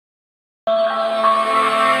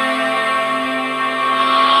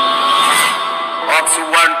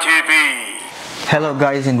One TV. Hello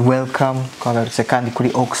guys and welcome kwagarutse kandi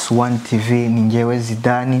kuri Ox One TV. Ni ngewe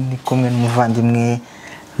Zidani ni kumwe n'umuvandimwe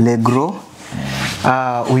Legro.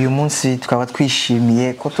 Uyu munsi tukaba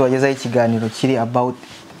twishimiye ko tubagezaho ikiganiro kiri about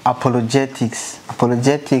apologetics.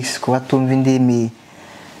 Apologetics kuba tumva indimi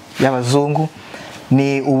y'abazungu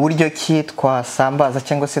ni uburyo ki twasambaza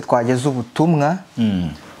cyangwa se twageza ubutumwa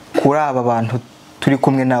kuri aba bantu turi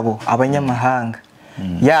kumwe nabo, abanyamahanga,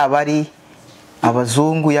 yaba ari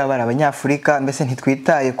abazungu yaba ari abanyafurika, mbese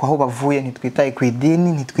ntitwitaye ko aho bavuye, ntitwitaye ku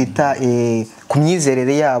idini, ntitwitaye ku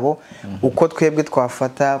myizerere yabo, uko twebwe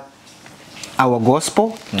twafata our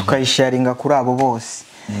gospel tukayisharinga kuri abo bose.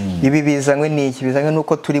 Ibi bizanywe n'iki? Bizanywe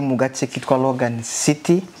nuko turi mu gace kitwa Logan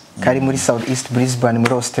City kari muri South East Brisbane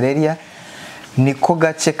muri Australia. Niko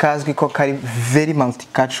gace kazwi ko kari very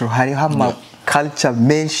multicultural, hariho ama culture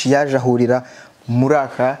menshi yaje ahurira muri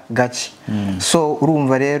aka gace. So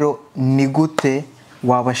urumva rero ni gute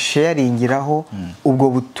wabasharingiraho ubwo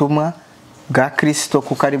butumwa bwa Kristo,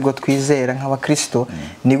 kuko aribwo twizera nk'abakristo,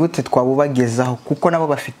 ni gute twabubagezaho kuko nabo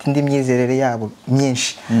bafite indi myizerere yabo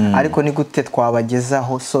myinshi, ariko ni gute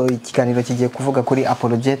twabagezaho. So ikiganiro kigiye kuvuga kuri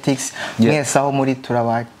apologetics. Mwese aho muri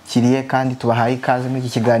turabakiriye kandi tubahaye ikaze muri iki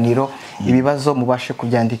kiganiro. Ibibazo mubashe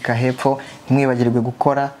kubyandika hepfo, ntimwibagirwe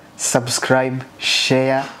gukora subscribe,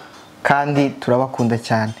 share, kandi turabakunda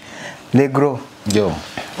cyane. Legro, yo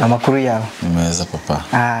amakuru yawe? meza papa.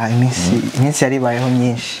 Iminsi yaribayeho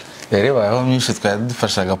myinshi. Yaribayeho myinshi, twari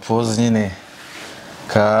dufashaga pause nyine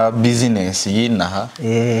ka business yinaha.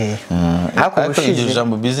 Ariko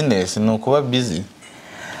ijambo business ni ukuba busy.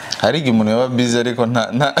 Hari igihe umuntu yaba busy ariko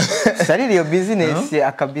nta sarire iyo business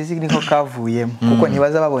akabizi niko kavuyemo kuko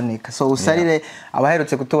ntibaza baboneka. So usarire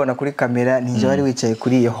abaherutse kutubona kuri kamera ninje wari wicaye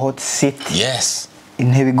kuri iyo hot seat. Yes.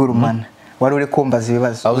 Intebe igurumana. Wari uri kumbaza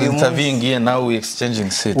ibibazo. Uyu munsi now we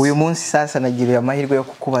exchanging seats. Uyu munsi sasa nagiriye amahirwe yo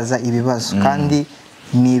kukubaza ibibazo kandi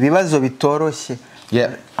ni ibibazo bitoroshye.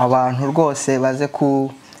 Abantu rwose baze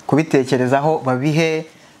kubitekerezaho, babihe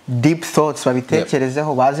deep thoughts,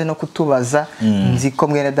 babitekerezeho, baze no kutubaza. Nzi ko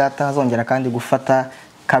mwene data azongera kandi gufata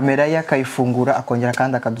kamera ye akayifungura akongera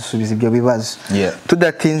kandi akadusubiza ibyo bibazo.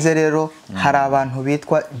 Tudatinze rero, hari abantu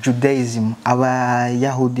bitwa Judaism,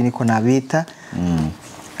 abayahudi niko nabita.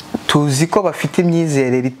 Tuzi ko bafite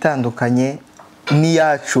imyizerere itandukanye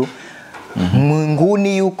n'iyacu, mu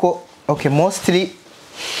nguni yuko mostly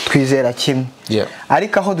twizera kimwe,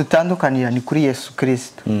 ariko aho dutandukanira ni kuri Yesu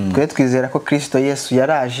Kristo. Twe twizera ko Kristo Yesu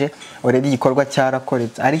yaraje already igikorwa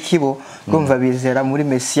cyarakoretse, ariko ibo urumva bizera muri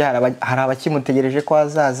Mesiya. Hari abakimutegereje ko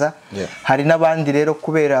azaza, hari n'abandi rero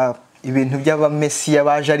kubera ibintu by'abamesiya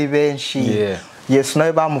baje ari benshi, Yesu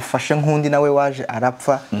nawe bamufashe nk'undi nawe waje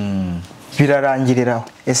arapfa, birarangiriraho.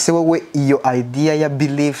 Ese wowe iyo idea ya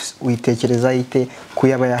beliefs uyitekereza ite ku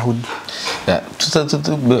y'abayahudi?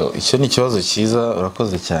 Icyo ni ikibazo cyiza,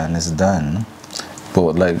 urakoze cyane Zidane.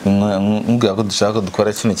 Mbwira ko dushaka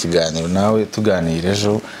dukora kino kiganiro nawe tuganira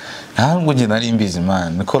ejo. Ntabwo njye nari mbizi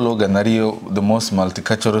man, niko Logan ariyo the most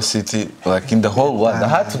multicultural city like in the whole world. I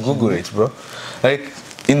had to Google it bro. Like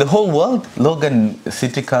in the whole world, Logan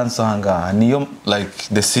City Council hanga niyo like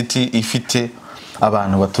the city ifite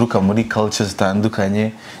abantu baturuka muri cultures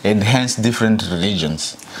zitandukanye and hence different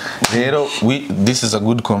religions. Rero this is a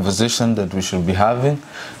good conversation that we should be having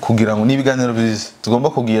kugira ngo nibiganiro bizi tugomba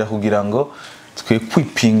kugira ngo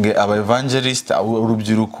twepinge aba evangelist,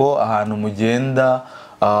 urubyiruko, ahantu mugenda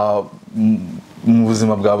mu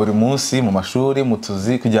buzima bwa buri munsi, mu mashuri, mu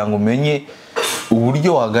tuzi, kugira ngo umenye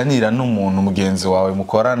uburyo waganira n'umuntu mugenzi wawe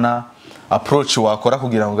mukorana, approach wakora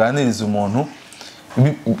kugira ngo uganirize umuntu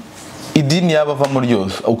idini yabavamo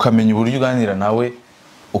ryose, ukamenya uburyo uganira nawe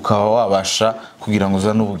ukaba wabasha kugira ngo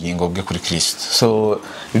uzane ubugingo bwe kuri Kristo. So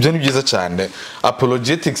ibyo ni byiza cyane.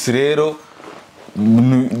 Apologetics rero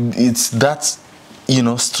it's that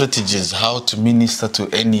strategies how to minister to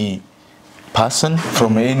any person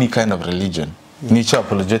from any kind of religion. Nicyo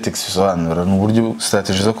apologetics bisobanura, ni uburyo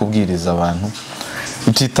strategies zo kubwiriza abantu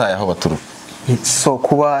utitaye aho baturuka. So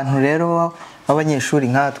ku bantu rero abanyeshuri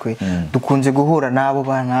nkatwe dukunze guhura nabo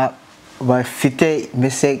bana bafite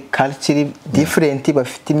mbese culture different,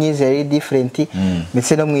 bafite imyizerere different,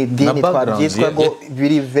 mbese no mu idini twabyitwa go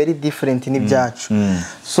biri very different n'ibyacu.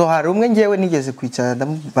 So hari umwe ngewe nigeze kwicara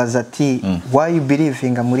ndamubaza ati why you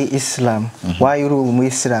believing muri Islam, why uri mu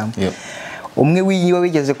Islam? Umwe wiyiwe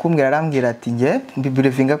wigeze kumbwira, arambwira ati nge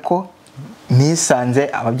believing ko nisanze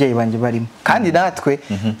ababyeyi banje barimo, kandi natwe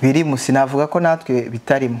birimo, sinavuga ko natwe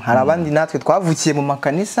bitarimo. Hari abandi natwe twavukiye mu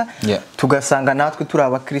makanisa tugasanga natwe turi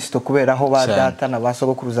abakristo kubera aho ba data na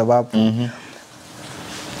basogokuruza babo.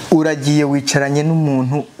 Uragiye wicaranye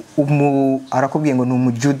n'umuntu arakubwiye ngo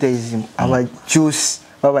ni Judaism, aba Jews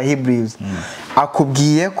baba Hebrews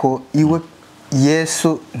akubwiye ko iwe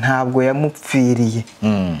Yesu ntabwo yamupfiriye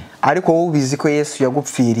ariko wowe ubizi ko Yesu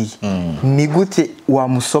yagupfiriye ni gute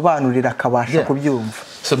wamusobanurira akabasha kubyumva?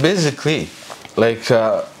 So basically like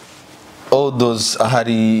all those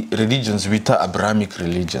hari religions bita Abrahamic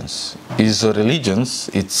religions. Izo religions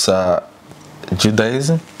it's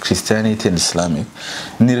Judaism, Christianity and Islamic.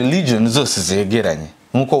 Ni religion zose zegeranye.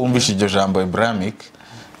 Nkuko wumvishe iryo jambo Abrahamic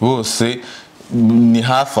bose ni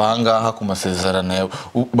hafi ahangaha ku masezerano yawe.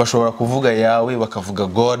 Bashobora kuvuga yawe bakavuga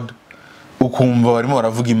God ukumva barimo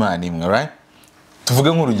baravuga Imana imwe, right? Tuvuge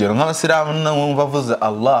nk'urugero nk'abasilamu numva avuze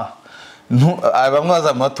Allah bamwe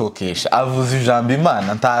bazamatokesha avuze ijambo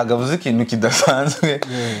Imana ntago avuze ikintu kidasanzwe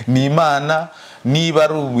ni Imana. Niba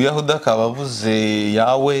ari Ubuyahudi akaba avuze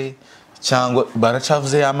yawe cyangwa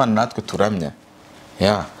baracavuze y'Imana natwe turamya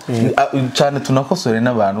cyane. Tunakosore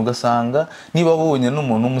n'abantu ugasanga niba babonye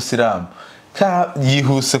n'umuntu w'umusilamu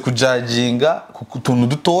yihuse kujaginga ku tuntu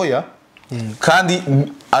dutoya kandi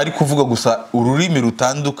ari kuvuga gusa ururimi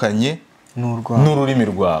rutandukanye n'ururimi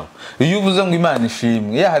rwawe. Iyo uvuze ngo Imana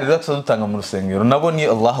ishimwe hari rero dutanga mu rusengero nabo ni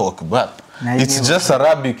Allahu Akbar. It's just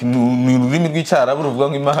Arabic, ni ururimi rw'icyarabu ruvuga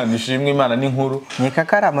ngo Imana ishimwe, Imana ni nkuru. Nika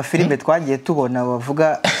kari amafilime twagiye tubona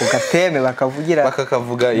bavuga ugateme bakavugira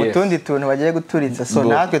utundi tuntu bagiye guturitsa, so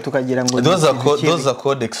natwe tukagira ngo those are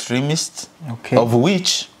called extremists, of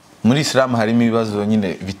which muri Islam harimo ibibazo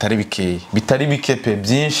nyine bitari bike pe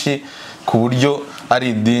byinshi ku buryo ari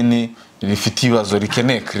idini rifite ibibazo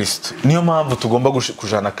rikeneye Kristo. Niyo mpamvu tugomba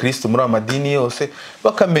kujana Kristo muri amadini yose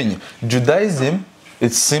bakamenya. Judaism,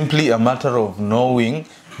 it's simply a matter of knowing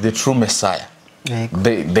the true Messiah.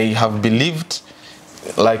 They have believed,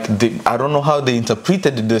 like I don't know how they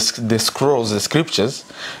interpreted the scrolls, the scriptures.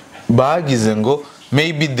 Bagize ngo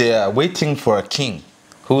maybe they are waiting for a king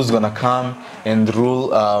who's gonna come and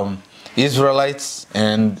rule Israelites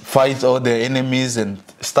and fight all their enemies and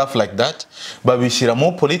stuff like that. Babishira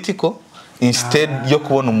more political instead yo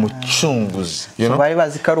kubona umucunguzi, you know. Bari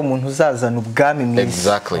bazi ko ari umuntu uzazana ubwami mwese.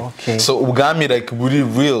 Exactly. So ubwami like really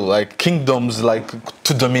real, like kingdoms, like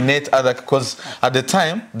to dominate other, because at the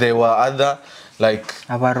time there were other like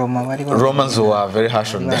Romans who were very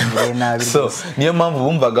harsh on them. So niyo mpamvu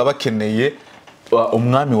bumvaga bakeneye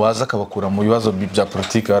umwami waza akabakura mu bibazo bya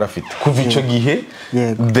politiki barafite. Kuva icyo gihe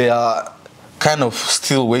they are kind of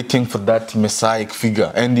still waiting for that messiah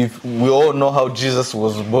figure. And if we all know how Jesus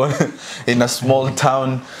was born in a small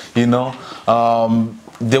town, you know,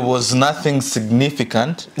 there was nothing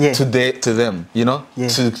significant to them, you know,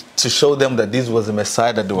 to show them that this was the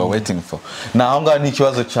Messiah that they were waiting for. Now, I'm going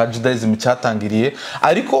to Judaism chatangiriye,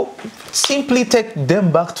 ariko simply take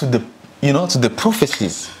them back to the, you know, to the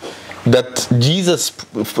prophecies that Jesus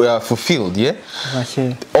fulfilled.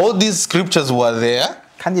 All these scriptures were there.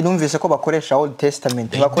 Kandi numvise ko bakoresha Old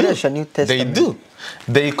Testament, bakoresha New Testament. They do.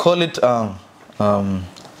 They call it oh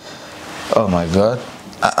my God,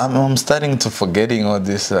 I'm starting to forgetting all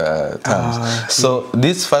these terms. So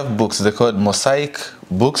these 5 books, they're called Mosaic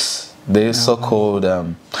books. They're so called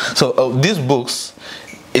these books,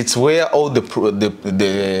 it's where all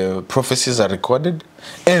the prophecies are recorded,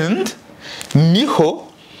 and niho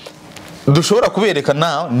dushobora kubereka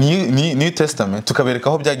now New Testament tukabereka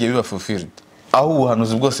aho byagiye biba fulfilled. Aho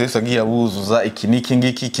ubuhanuzi bwose Yesu agiye abuzuza iki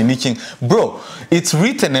niki. Bro, it's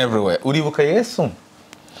written everywhere. Uribuka Yesu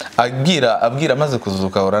abwira maze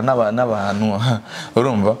kuzuka ahora n'abantu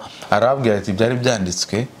urumva arabwira ati byari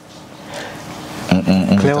byanditswe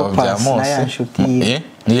mu bitabo bya Mose.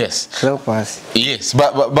 Yes.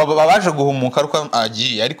 Babaje guhumuka ariko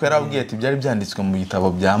agiye, ariko yarabwiye ati byari byanditswe mu bitabo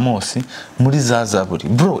bya Mose muri za Zaburi.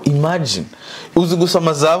 Bro, imagine uzi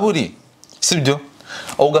gusoma Zaburi, sibyo?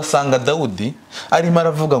 Ugasanga Dawudi arimo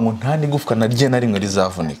aravuga ngo nta nigufwa na rye na rimwe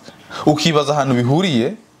rizavunika. Ukibaza ahantu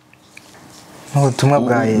bihuriye n'ubutumwa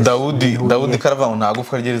bwa Yesu. Dawudi karavuga ngo nta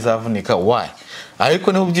gufwa rye rizavunika. Why?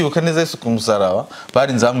 Ariko niho ubyibuka neza Yesu ku musaraba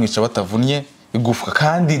bari nzamwica batavunnye igufwa,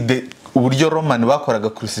 kandi uburyo Roman bakoraga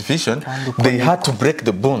crucifixion, they had to break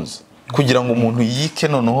the bones kugira ngo umuntu yike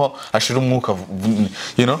noneho ashira umwuka,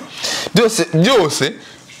 you know. Byose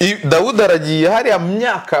Dawudi aragiye hari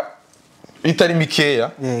amyaka itari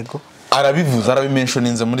mikeya arabivuza,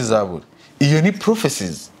 arabimentioninze muri Zaburi. Iyo ni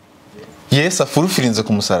prophecies Yesu afulfilinze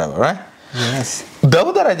ku musaraba, right? Yes.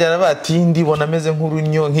 Dawudi arajyana bati ndibona ameze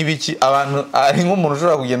nk'urunyo nk'ibiki, abantu ari nk'umuntu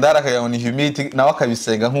ushobora kugenda harakayaho ni humility nawe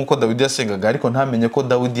akabisenga nk'uko Dawidi yasengaga, ariko ntamenye ko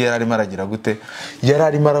Dawidi yari arimo aragira gute, yari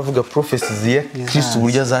arimo aravuga prophecies ye Kristo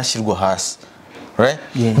burya azashyirwa hasi, right?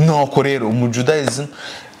 Nuko rero umujudaism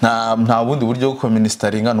nta bundi buryo bwo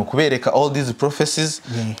ministeringa no kubereka all these prophecies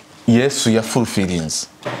Yesu ya fulfillings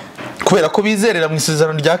kubera ko bizerera mu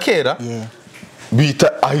isezerano rya kera.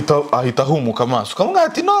 bita ahita humuka amaso ukamubwira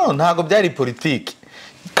ati no ntago byari politiki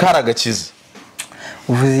karagakiza.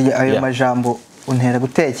 uvuze ayo majambo untera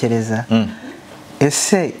gutekereza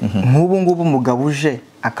ese nk'ubu ngubu umugabo uje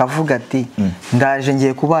akavuga ati ndaje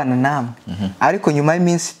ngiye kubana namwe ariko nyuma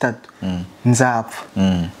y'iminsi 3 nzapfa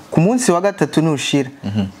ku munsi wa gatatu nushira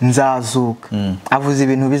nzazuka avuze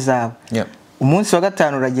ibintu bizaba umunsi wa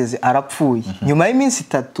gatanu urageze arapfuye nyuma y'iminsi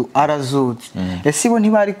 3 arazutse ese bo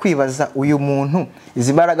ntibari kwibaza uyu muntu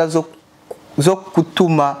izi mbaraga zo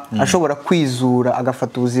kutuma ashobora kwizura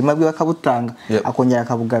agafata ubuzima bwe akabutanga akongera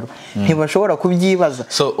akabugarura ntibashobora kubyibaza.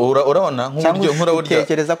 So urabona nk'uburyo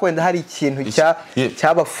nk'uratekereza ko wenda hari ikintu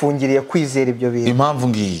cyabafungiriye kwizera ibyo bintu. Impamvu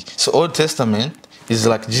ngiyi, so Old Testament is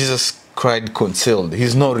like Jesus cried concealed,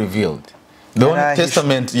 he's not revealed. The Old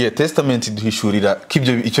Testament, Testament duhishurira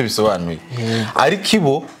kibyo icyo bisobanuye ariko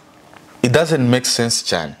ibo it doesn't make sense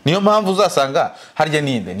cyane. Niyo mpamvu uzasanga harya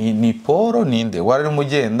ninde ni Paul ninde wari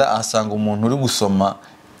mugenda asanga umuntu uri gusoma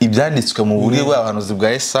ibyanditswe mu buryo bw'abahanuzi bwa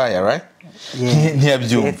Yesaya, right?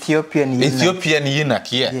 Ntiyabyumva. Ethiopian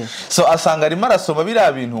Eunuch, so asanga arimo arasoma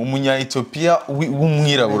biriya bintu umunya Ethiopia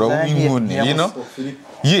w'umwirabura w'inkuni, you know?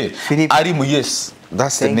 Ari mu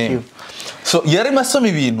that's the name. So yarimo asoma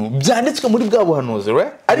ibintu byanditswe muri bwa buhanuzi,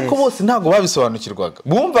 right? Ariko bose ntago babisobanukirwaga.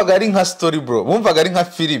 Bumvaga ari nka story bro, bumvaga ari nka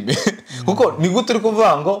filime. Kuko ni gute uri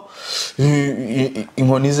kuvuga ngo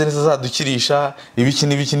inkoni ze zadukirisha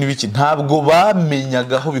ibiki ntabwo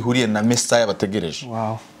bamenyaga aho bihuriye na Messiah bategereje.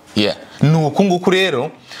 Wow. Nuko nguko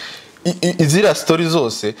rero izira story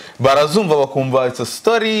zose barazumva bakumva it's a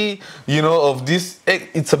story, you know, of this,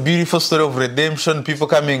 it's a beautiful story of redemption, people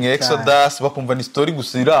coming Exodus, bakumva ni story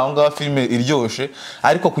gusira aho ngaho filime iryoshe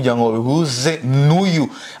ariko kugira ngo bihuze n'uyu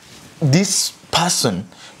this person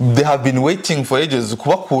they have been waiting for ages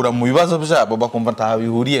kubakura mu bibazo byabo bakumva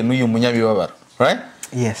ntabihuriye n'uyu munyabibabara, right?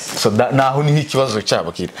 So naho ni ikibazo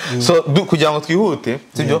cyabo kiri. So kugira ngo twihute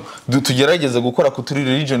sibyo tugerageze gukora ku turi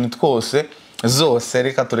religion twose zose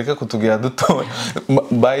reka tureke kutugira duto.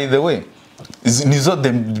 By the way, nizo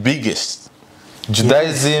the biggest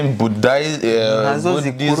Judaism, Buddhism, nazo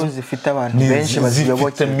zikuru zifite abantu benshi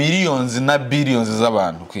baziyoboke, millions na billions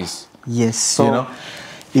z'abantu kwisi. So you know?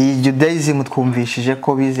 Judaism twumvishije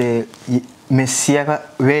ko bize Messiah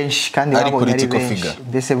benshi kandi babonye ari benshi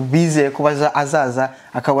mbese bizeye ko azaza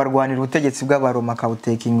akabarwanira ubutegetsi bw'abaroma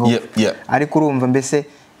akabutaking over. Ariko urumva mbese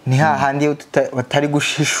ni hahandi batari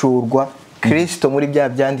gushishurwa Kristo muri bya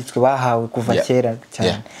byanditswe bahawe kuva kera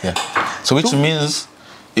cyane. So which means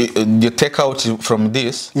you take out from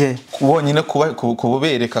this kubonyine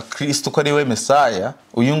kubereka Kristo ko ari we Messiah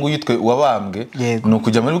uyu nguyu twe wabambwe no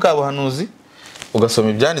kujya muri bwa buhanuzi ugasoma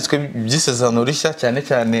ibyanditswe by'isezerano rishya cyane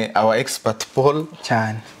cyane our expert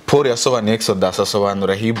Paul yasobanuye Exodus,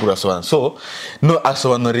 asobanura Hebrew, asobanura so no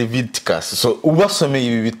asobanura Leviticus. So ubasomeye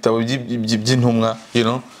ibi bitabo by'intumwa, you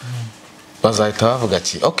know, bazahita bavuga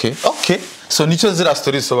ati okay so nicyo zira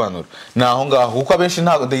story isobanura naho ngaho kuko abenshi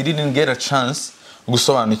ntago they didn't get a chance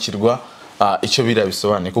gusobanukirwa icyo bira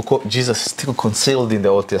bisobanuye kuko Jesus is still concealed in the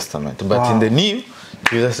Old Testament, but in the New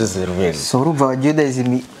Jesus is revealed. So urumva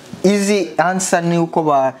Judaism easy answer ni uko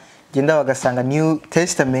bagenda bagasanga New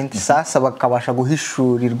Testament sasa bakabasha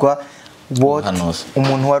guhishurirwa what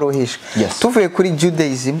umuntu warohisha. Tuvuye kuri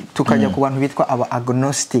Judaism tukajya ku bantu bitwa aba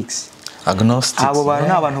agnostics. Abo bantu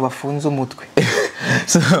ni abantu bafunze umutwe.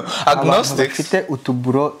 So agnostics bafite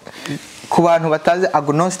utuburo. Ku bantu batazi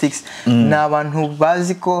agnostics ni abantu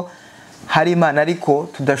bazi ko hari Imana ariko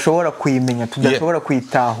tudashobora kuyimenya, tudashobora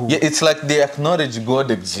kuyitahura. It's like they acknowledge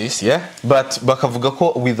God exists, but bakavuga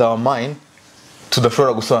ko with our mind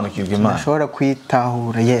tudashobora gusobanukirwa Imana, tudashobora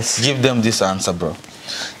kuyitahura. Give them this answer, bro.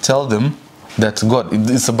 Tell them that God,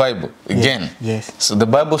 it's the Bible again. So the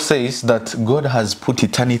Bible says that God has put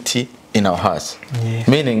eternity in our hearts,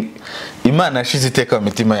 meaning Imana yashize iteka mu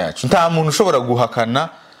mitima yacu. Nta muntu ushobora guhakana,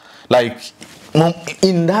 like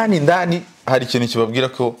indani hari ikintu kibabwira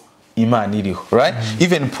ko Imana iriho, right?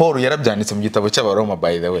 Even Paul yarabyanditse mu gitabo cy'Abaroma,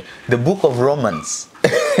 by the way, the book of Romans.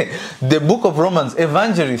 The book of Romans,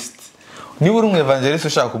 evangelist, niba uri evangelist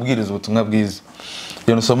ushaka kubwiriza ubutumwa bwiza,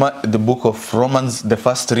 yonusoma the book of Romans, the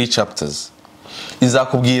first 3 chapters.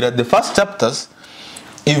 Izakubwira the first chapters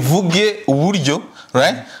ivuge uburyo,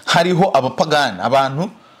 right, hariho abapagani, abantu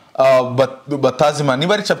batazi Imana.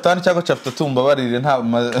 Niba ari chapter 1 cyangwa chapter 2 mbabarire nta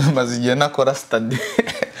mazigiye nakora study.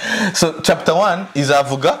 So chapter 1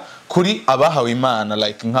 izavuga kuri abahawe Imana,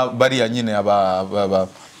 like nka bari nyine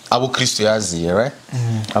abo Kristo yaziye, right?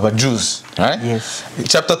 Aba Jews, right?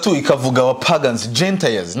 Chapter 2 ikavuga aba pagans,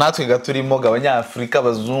 Gentiles, natwe gaturimo abanyafrika,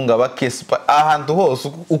 abazungu, abakespa, ahantu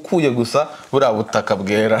hose ukuye gusa bura butaka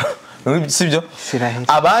bwera sibyo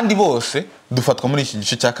abandi bose dufatwa muri iki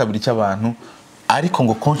gice cya kabiri cy'abantu ariko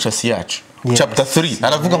ngo conscious yacu chapter 3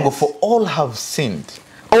 aravuga ngo for all have sinned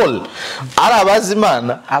all arabazi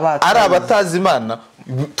Imana arabatazi Imana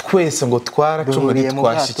twese ngo twaracumuriye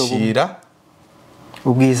twashikira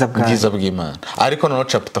ubwiza bw'Imana ariko no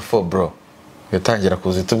chapter 4 bro yatangira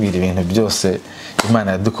kuzitubwira ibintu byose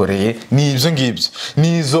Imana yadukoreye ni ibyo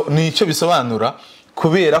ngibyo nicyo bisobanura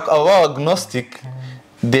kubera aba agnostic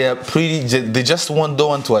they just don't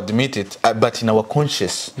want to admit it but in our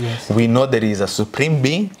conscious we know there is a supreme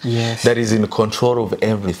being that is in control of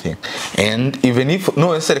everything and even if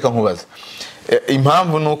no sereka nkubaza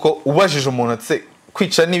impamvu nuko ubajije umuntu ati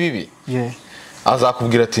kwica ni bibi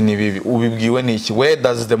azakubwira ati ni bibi ubibwiwe niki where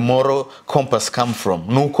does the moral compass come from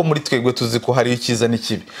nuko muri twegwe tuzi ko hari ikiza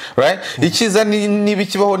n'ikibi right ikiza nibi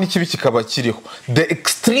kibaho n'ikibi kikaba kiriho the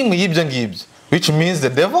extreme y'ibyo ngibyo which means the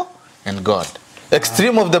devil and God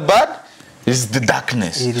extreme of the bad is the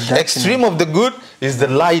darkness extreme of the good is the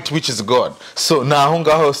light which is God so naho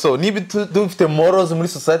ngaho so nibi dufite morals muri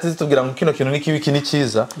society zitubwira ngo kino kintu n'ikibi kini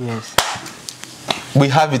kiza we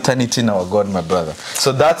have eternity in our God, my brother.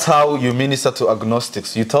 So that's how you minister to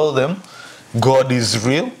agnostics. You tell them God is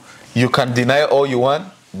real. You can deny all you want,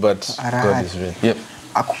 but God is real. Yep.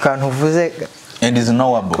 And is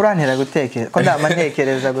knowable. Think,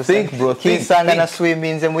 bro. Think.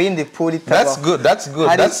 That's good. That's good.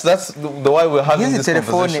 That's the why we're having this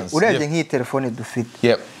conversation.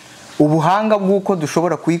 Yep. Ubuhanga bw'uko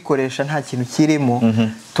dushobora kuyikoresha nta kintu kirimo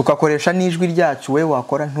tukakoresha n'ijwi ryacu we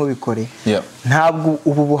wakora ntubikore ntabwo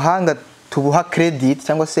ubu buhanga tubuha credit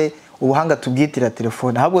cyangwa se ubuhanga tubwitira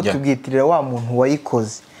telefone ahubwo tubwitirira wa muntu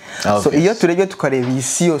wayikoze so iyo turebye tukareba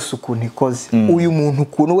isi yose ukuntu ikoze uyu muntu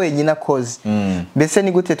ukuntu wenyine akoze mbese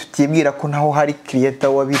ni gute tutibwira ko naho hari creator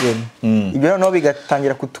wabiremye ibyo noneho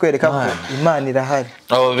bigatangira kutwereka ko Imana irahari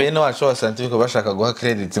abo bene wacu bascientific bashaka guha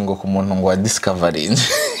credit ngo ku muntu ngo discovering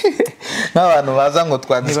n'abantu baza ngo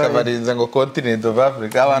twadiscoverinze ngo continent of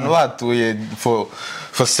Africa abantu batuye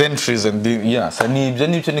for centuries and so nibyo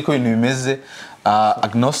niko ibintu bimeze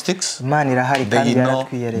agnostics Imana irahari kandi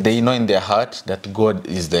yaratwiyeretse they know in their heart that God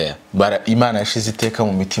is there but Imana yashize iteka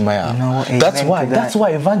mu mitima yabo that's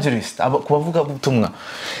why evangelist kubavuga ubutumwa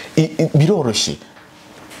biroroshye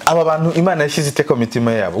aba bantu Imana yashize iteka mu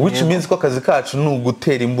mitima yabo which means ko akazi kacu ni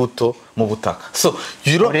ugutera imbuto mu butaka so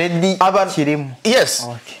you know kirimo yes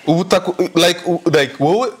ubutaka like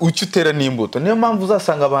wowe ucyutera n'imbuto niyo mpamvu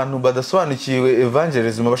uzasanga abantu badasobanukiwe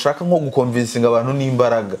evangelism bashaka nko guconvincinga abantu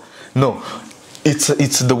n'imbaraga no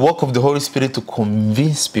it's the work of the Holy Spirit to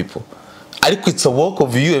convince people ariko it's a work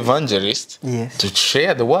of you evangelist to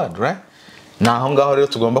share the word right naho ngaho rero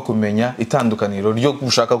tugomba kumenya itandukaniro ryo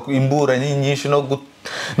gushaka imbura nyinshi no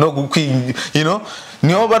you know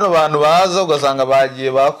niho bano bantu baza ugasanga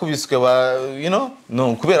bagiye bakubiswe you know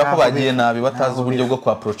no kubera ko bagiye nabi batazi uburyo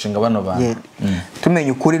bwo approaching bano bantu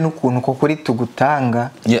tumenye ukuri n'ukuntu ko kuri tugutanga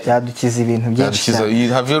yadukiza ibintu byinshi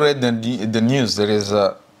have you read the news there is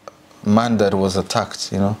a man that was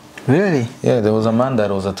attacked you know Really? Yeah, there was a man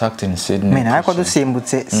that was attacked in Sydney. Man, ariko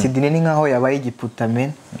dusimbutse Sydney ni nkaho yabaye igiputa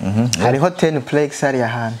hariho 10 plagues hari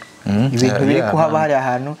ahantu ibintu biri kuhaba hari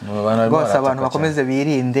ahantu rwose abantu bakomeze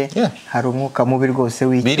birinde hari umwuka mubi rwose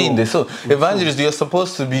birinde so evangelist you're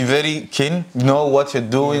supposed to be very keen know what you're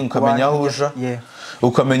doing ukamenya aho uja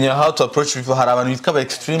ukamenya how to approach people hari abantu bitwa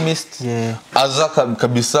extremist aza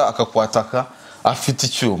kabisa akakwataka afite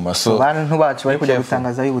icyuma so abantu bacu bari kujya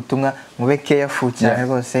gutangaza ubutumwa mube careful cyane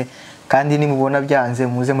rwose kandi nimubona byanze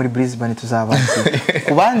muze muri Brisbane tuzabakira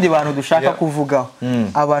ku bandi bantu dushaka kuvugaho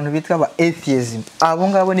abantu bitwa aba atheism abo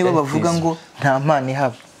ngabo nibo bavuga ngo nta Mana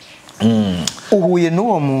ihaba uhuye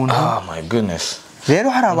n'uwo muntu oh my goodness rero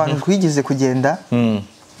hari abantu twigeze kugenda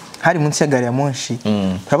hari munsi ya gari ya monshi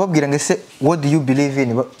turababwira ngo ese what do you believe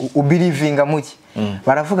in ubelievinga muki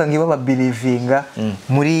baravuga ngo baba believinga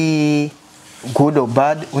muri good or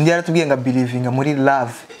bad undi yaratubwiye ngo believinga muri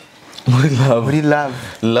love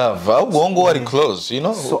ahubwo wari close you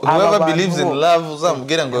know so whoever believes in love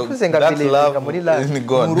uzamubwira ngo that love is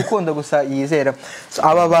God mu rukundo gusa yizera so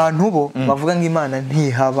aba bantu bo bavuga ngo Imana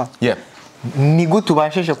ntihaba ni gute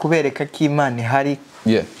ubashije kubereka ko Imana ihari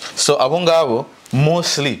so abo ngabo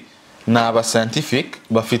mostly n'aba scientific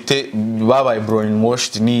bafite babaye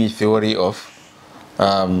brainwashed ni theory of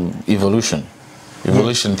evolution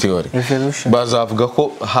theory bazavuga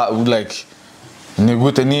ko like ni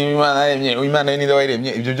gute ni Imana ni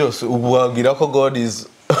wayiremye ibyo byose ubwagira ko God is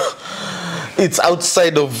it's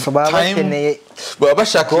outside of time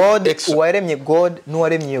babashaka God waremye God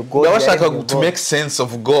n'uwaremye God babashaka to make sense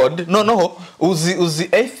of God no uzi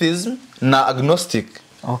atheism na agnostic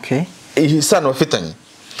okay isano bafitanye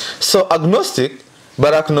So agnostic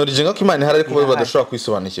baracknowledging ko Imana ihari ariko badashobora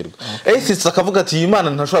kwisobanukirwa. Atheist akavuga ati Imana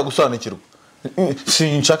ntashobora gusobanukirwa.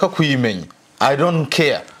 Sinshaka kuyimenya. I don't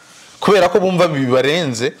care. Kubera ko bumva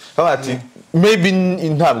bibarenze bati maybe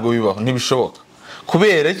ntabwo bibaho ntibishoboka.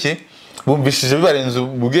 Kubera iki bumvishije bibarenze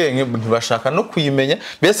ubwenge ntibashaka no kuyimenya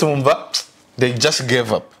bese bumva they just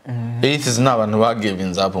gave up. Atheist n'abantu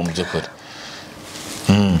bagave up mu by'ukuri.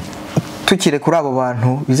 Tukire kuri abo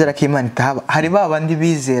bantu bizera ko Imana itahaba hari babandi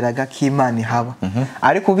bizeraga ko Imana ihaba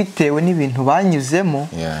ariko bitewe n'ibintu banyuzemo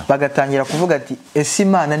bagatangira kuvuga ati ese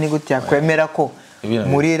Imana ni gute yakwemera ko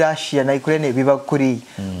muri Russia na Ukraine biba kuri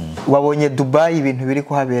wabonye Dubai ibintu biri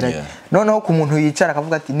kuhabera noneho ku muntu yicara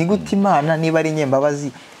akavuga ati ni gute Imana niba ari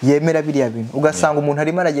nyembabazi yemera biriya bintu ugasanga umuntu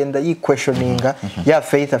arimo aragenda yiquestioninga ya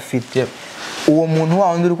faith afite uwo muntu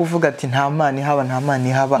wa wundi uri kuvuga ati nta Mana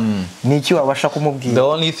ihaba ni iki wabasha kumubwira? The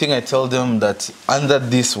only thing I tell them that under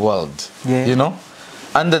this world you know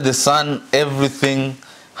under the sun everything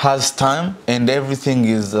has time and everything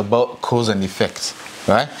is about cause and effect,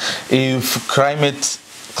 right? If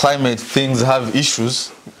climate things have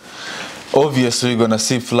issues, obviously you're gonna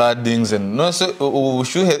see floodings and no so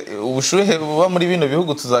ubushuhe buba muri bino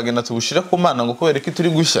bihugu tuzagenda tubushira ku Mana ngo kubera ko turi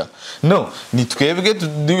gushya no ni twebwe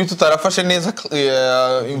tutarafashe neza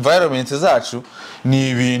environment zacu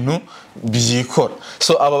ni ibintu byikora.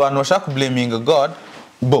 So aba bantu bashaka blaming God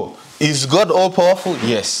is God all powerful?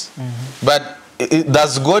 Yes. But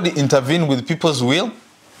does God intervene with people's will?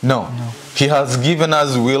 No. He has given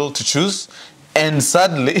us will to choose. And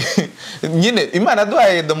sadly, Imana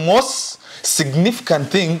duhaye the most significant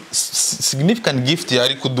gift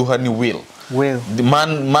yari kuduha ni will. The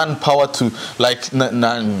man power to like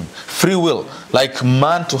free will, like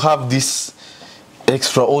man to have this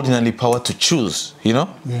extraordinary power to choose, you know?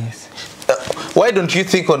 Yes. Why don't you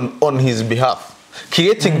think on his behalf?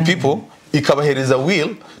 Creating people ikabahereza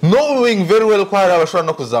will, knowing very well ko hari abashobora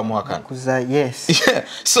no kuzamuhakana. Yes. Yeah.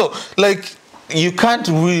 So like you can't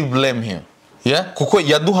really blame him. Yeah, kuko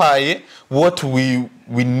yaduhaye what we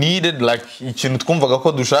needed, like ikintu twumvaga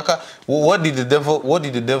ko dushaka. What did the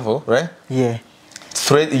devil, right? Yeah.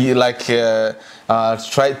 Try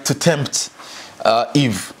to tempt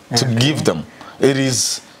Eve to give them. It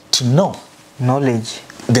is to know knowledge,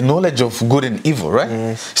 the knowledge of good and evil, right?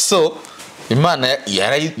 Yes. So Imana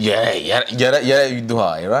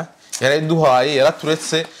yarayiduhaye, right?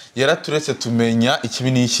 Yaraturetse tumenya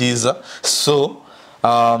ikibi n'icyiza. So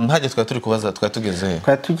ntaje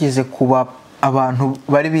tugeze kuba abantu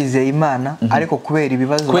bari bizeye Imana ariko kubera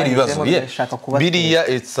ibibazo bashaka kuba biriya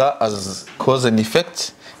it's as cause and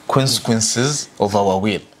effect, consequences of our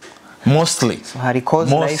will mostly. So hari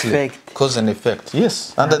cause and effect.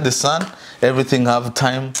 Yes, under the sun everything have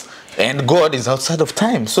time and God is outside of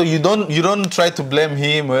time, so you don't try to blame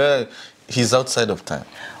him. He's outside of time.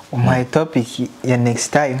 My topic ya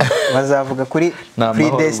next time bazavuga kuri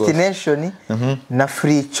predestination na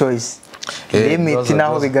free choice. Limit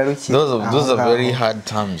naho bigarukira. Those are very hard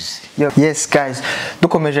terms. Yes guys,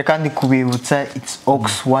 dukomeje kandi kubibutsa it's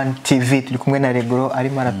Ox One TV turi kumwe na Regro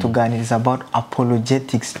arimo aratuganiriza about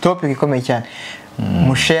apologetics. Topic ikomeye cyane.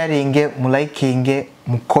 Mu sharing, mu liking,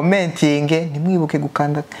 mu commenting, nimwibuke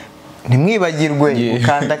gukanda nimwibagirwe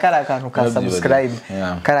gukanda kara kantu ka subscribe.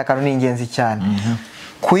 Kara kantu ni ingenzi cyane.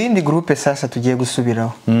 Ku yindi groupe sasa tugiye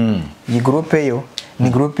gusubiraho. Iyi groupe yo ni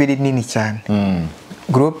groupe iri nini cyane.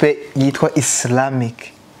 Groupe yitwa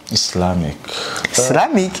Islamic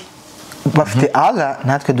bafite Allah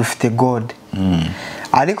natwe dufite God.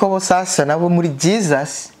 Ariko bo sasa nabo muri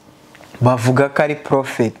Jesus bavuga ko ari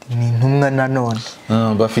prophet ni intumwa nanone.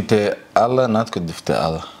 Bafite Allah natwe dufite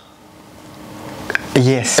Allah.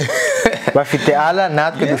 Yes. Bafite Allah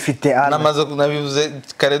natwe dufite Allah. Namaze kunabivuze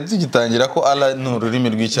kare tugitangira ko Allah ni ururimi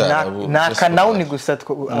rw'icyarabu. Naka nawo ni gusa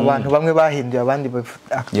abantu bamwe bahinduye abandi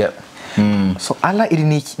so Allah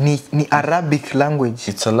ni Arabic language.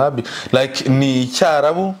 It's Arabic, like ni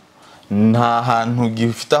icyarabu nta hantu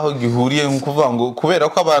gifite aho gihuriye kuvuga ngo kubera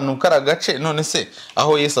ko abantu karagace none se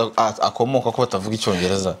aho Yesu akomoka ko batavuga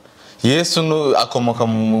icyongereza. Yesu akomoka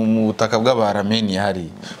mu butaka bw'Abarameniya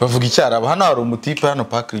hari bavuga icyarabu. Hano hari umutipe hano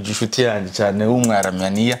Patrick inshuti yanjye cyane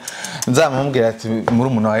w'umwaramaniya nzamubwira ati muri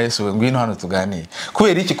umuntu wa Yesu we ngwino hano tuganire.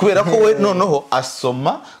 Kubera iki? Kubera ko we noneho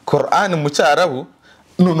asoma Quran mu cyarabu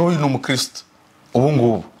noneho ni umukristo ubu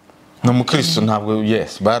ngubu no mukristo ntabwo.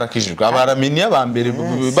 Yes, barakijijwe Abarameniya ba mbere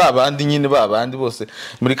babandi nyine babandi bose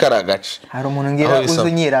muri karagace. Hari umuntu ngira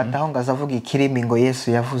uzunyirata aho ngazavuga ikirimi ngo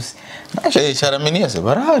Yesu yavuze. Abarameniya se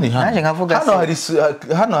barahari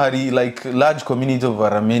hano hari like large community of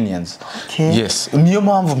Armenians. Yes, niyo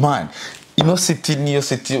mpamvu man ino city niyo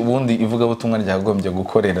city ubundi ivuga butumwa ryagombye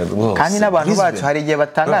gukorera rwose kandi n'abantu bacu hari igihe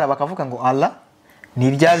batangara bakavuga ngo Allah ni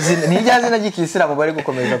irya zina ry'ikisilamu bari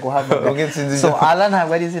gukomeza guhamagara. So Allah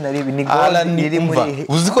ntabwo ari izina ribi, ni God iri muri.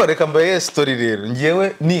 Uzi ko reka mbaye story rero,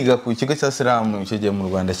 ngiyewe niga ku kigo cya Silamu icyo gihe mu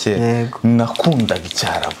Rwanda kera, nakundaga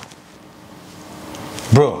Icyarabu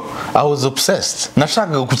bro. I was obsessed,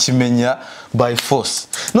 nashakaga kukimenya by force.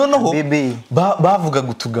 Noneho bavugaga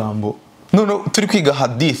utugambo, noneho turi kwiga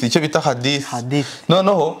hadith, icyo bita hadith,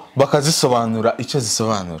 noneho bakazisobanura icyo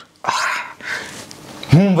zisobanura,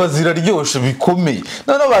 nkumva ziraryoshe bikomeye.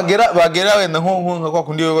 Noneho bagera wenda nko kwa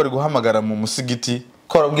kundi bari guhamagara mu musigiti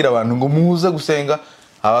ko barabwira abantu ngo muze gusenga,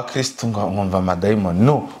 abakristo nkumva amadayimoni.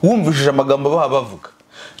 No, wumvishije amagambo bavuga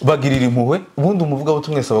bagirira impuhwe. Ubundi umuvuga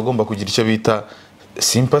butumwa wese abagomba kugira icyo bita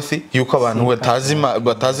sympathy, yuko abantu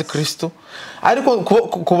batazi Kristo, ariko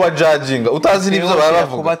kuba judginga utazi n'ibyo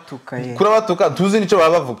bavuga, kurabatuka tuzi n'icyo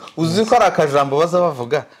bavuga. Uzi ko ari akajambo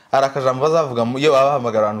bazavuga, iyo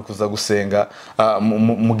babahamagara abantu kuza gusenga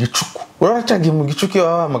mu gicuku. Uracagiye mu gicuku iyo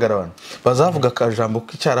babahamagara abantu bazavuga akajambo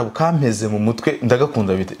k'icyarabu kampeze mu mutwe,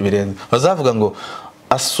 ndagakunda birenze. Bazavuga ngo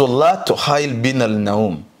as-salatu hayl bin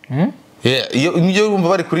al-naum. Iyo urumva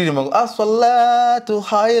bari kuririmba ngo as-salatu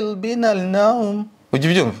hayl bin al-naum, ujye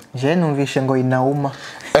ubyumva? Je numvishe ngo inauma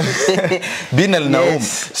bin al-naum.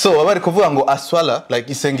 So bari kuvuga ngo aswala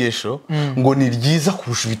like isengesho ngo ni ryiza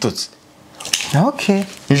kurusha ibitotsi. Okay.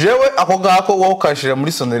 Jewe ako gako wowe ukashira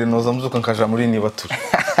muri soneri noza muzuka nkaja muri nibatura.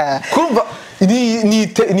 Kumva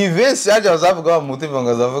ni verse aje bazavuga mu mutima ngo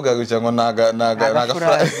azavuga gucya ngo naga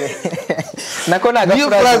phrase. Nako naga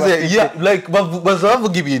phrase like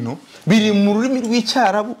bazavuga ibintu biri mu rurimi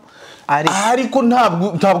rw'Icyarabu, ariko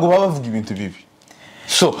ntabwo bavuga ibintu bibi.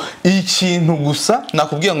 So ikintu gusa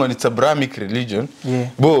nakubwiye ngo it's Abrahamic religion.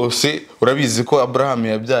 Bose urabizi ko Abraham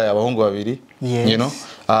yabyaye abahungu babiri, you know,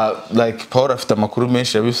 like Paul afite amakuru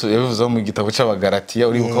menshi yabivuze mu gitabo cy'Abagalatiya.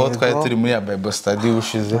 Uribuka aho twari turi muri ya Bible study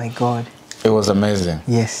ushize? My God, it was amazing.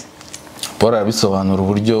 Yes, Paul yabisobanura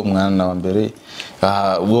uburyo umwana wa mbere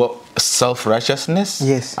self righteousness,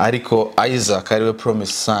 ariko Isaac ariwe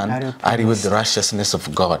promised son, ariwe the righteousness of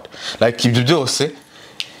God. Like ibyo byose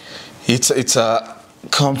it's a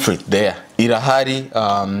comfort there. Irahari.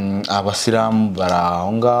 Abasilamu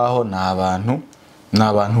baraho ngaho n'abantu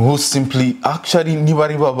who simply actually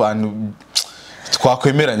ntibari babantu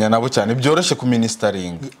twakwemeranya nabo cyane, byoroshye ku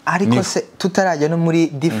ministering. Ariko se tutarajya no muri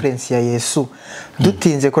difference ya Yesu,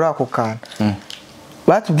 dutinze kuri ako kantu,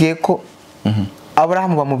 batubwiye ko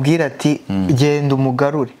Abraham bamubwira ati genda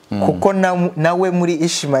umugarure, kuko nawe muri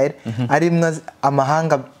Ishmael arimwe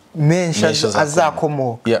amahanga menshi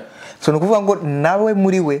azakomoka. So nukuvuga ngo nawe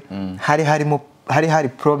muri we hari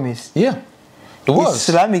promise. It was.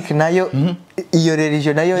 Islamic nayo iyo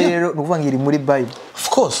religion nayo rero nukuvuga ngo iri muri Bible. Of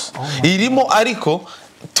course. Irimo ariko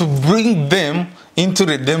to bring them into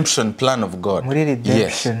redemption plan of God. Muri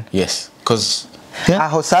redemption. Yes. Because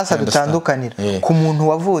aho sasa dutandukanira ku muntu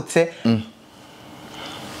wavutse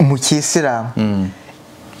mu Kisilamu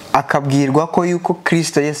akabwirwa ko yuko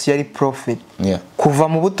Kristo Yesu yari prophet kuva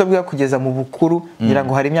mu buto bwe kugeza mu bukuru, ngira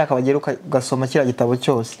ngo hari imyaka bagera ugasoma kira gitabo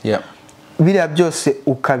cyose, biriya byose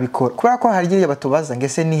ukabikora kubera ko hari igihe batubaza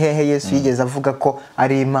ngese ni hehe Yesu yigeze avuga ko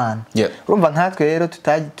ari Imana. Urumva nkatwe rero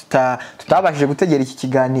tutabashije gutegera iki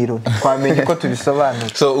kiganiro twamenye ko tubisobanura.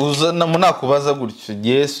 So uzana munakubaza gutyo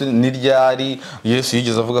Yesu ni ryari Yesu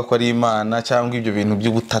yigeze avuga ko ari Imana, cyangwa ibyo bintu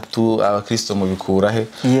by'ubutatu abakristo mu bikura he?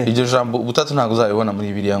 Iryo jambo ubutatu ntago uzabibona muri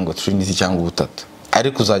Bibiliya ngo Trinity cyangwa ubutatu,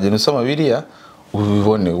 ariko uzagenda usoma Bibiliya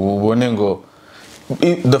ubone ngo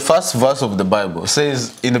the first verse of the Bible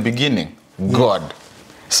says in the beginning God.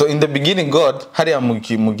 So in the beginning God, hariya mu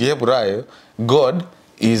Giheburayo, God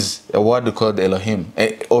is a word called Elohim.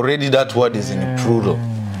 Already that word is in plural.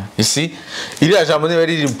 You see? Iriya jambo niba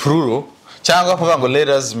riri in plural, cyangwa kuvuga ngo let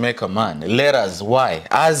us make a man. Let us, why?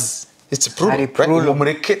 As it's plural, right?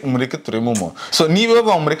 Mureke turemo umuntu. So niba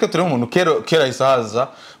baba mureke turemo umuntu, kera isahaza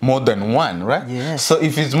more than one, right? So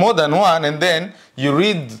if it's more than one, and then you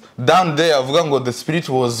read down there avuga ngo the spirit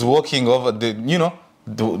was walking over the, you know,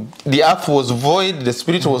 the earth was void, the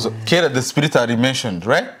spirit was kera, the spirit are mentioned,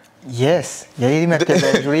 right? Yes.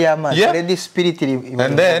 Already spirit.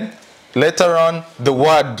 And then later on the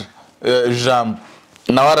word jam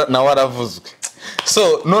nawaravuzwe.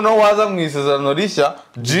 So no waza mwisezerano rishya,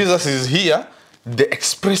 Jesus is here, the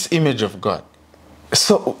express image of God.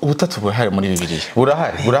 So ubutatu burahari muri Bibiliya,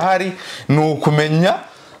 burahari ni ukumenya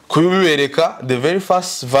kubibereka. The very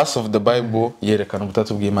first verse of the Bible yerekana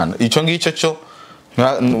ubutatu bw'Imana. Icyo ngicyo cyo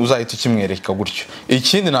uzahita ukimwereka gutyo.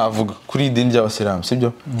 Ikindi navuga kuri idini ry'Abasilamu,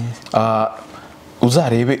 sibyo?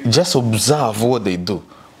 Uzarebe, just observe what they do.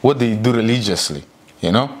 what they do religiously,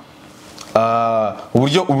 you know.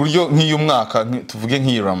 Uburyo nk'iyo mwaka tuvuge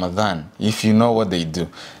nk'iyo Ramadan, if you know what they do,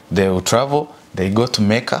 they will travel, they go to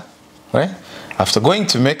Mecca, right? After going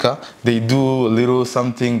to Mecca, they do a little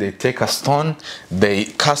something, they take a stone, they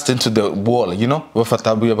cast into the wall, you know,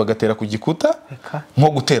 bafata abuye bagatera ku gikuta nko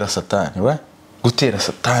gutera satani, right? Gutera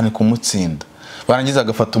satani kumutsinda. Barangiza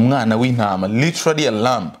agafata umwana w'intama, literally a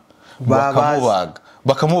lamb,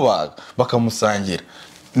 bakamubaga bakamusangira.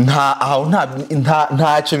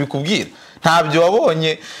 Ntacyo bikubwira, ntabyo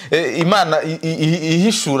wabonye Imana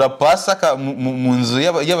ihishura Pasaka mu nzu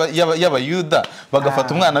y'abayuda,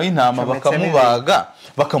 bagafata umwana w'intama bakamubaga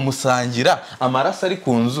bakamusangira, amaraso ari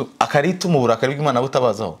ku nzu akarita uburakari bw'Imana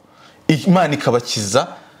butabazaho, Imana ikabakiza,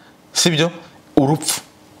 sibyo, urupfu.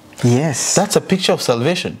 Yes, that's a picture of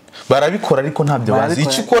salvation. Barabikora ariko ntabyo bazi.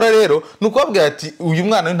 Icyo ukora rero nuko babwira ati uyu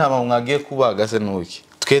mwana w'intama mwagiye kubaga se nuki,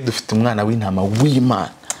 twe dufite umwana w'intama w'Imana,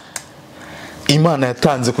 Imana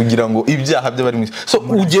yatanze kugira ngo ibyaha bye bari mu isi. So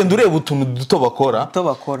ugenda ureba utuntu duto bakora,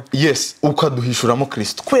 yes, ukaduhishuramo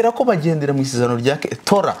Kristo, kubera ko bagendera mu isezerano rya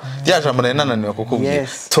Torah, rya jambo nananiwe kukubwira,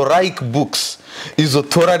 Toraic books. Izo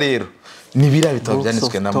Torah rero ni biriya bitabo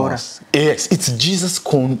byanditswe na Mose. Yes, it's Jesus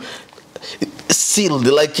sealed,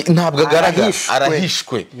 like ntabwo agaragara,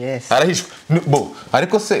 arahishwe. Bo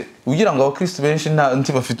ariko se ugira ngo abakristo benshi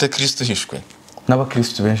nti bafite Kristo hishwe,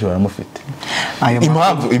 n'abakristo benshi baramufite.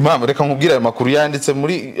 Impamvu reka nkubwira ayo makuru yanditse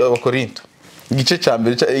muri Abakorinto igice cya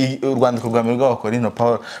mbere, urwandiko rwa mbere rw'Abakorinto,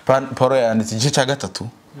 Paulo yanditse igice cya 3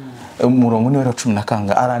 umurongo ni wa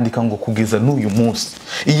 10 arandika ngo kugeza n'uyu munsi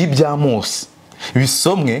iyi bya Mose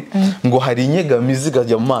bisomwe ngo hari inyegamizi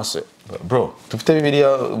gajya mu maso. Bro, tufite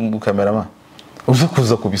Bibiliya mu cameraman uza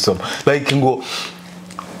kuza kubisoma, like ngo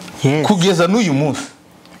kugeza n'uyu munsi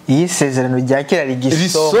iyi sezerano rya kera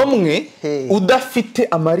risomwe udafite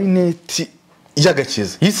amarineti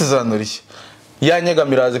y'agakiza. Iyi sezerano rishya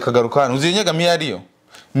yanyegamiraze kagaruka hano, uzi nyegamiye ariyo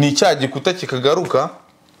ni icya gikuta kikagaruka,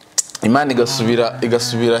 Imana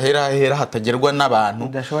igasubira hera hatagerwa n'abantu.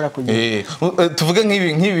 Tuvuge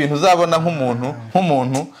nk'ibintu uzabona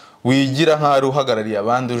nk'umuntu wigira nk'ari uhagarariye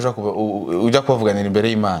abandi uja kubavuganira imbere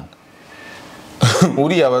y'Imana.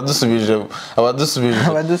 Uriya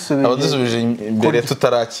abadusubije imbere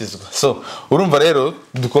tutarakizwa. So urumva rero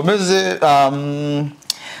dukomeze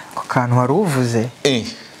ku kantu wari uvuze,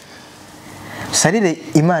 sarire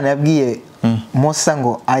Imana yabwiye Mose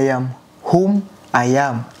ngo I am whom I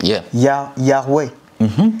am, Yahweh.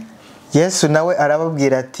 Yesu nawe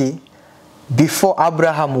arababwira ati before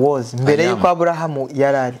Abraham was, mbere yuko Abraham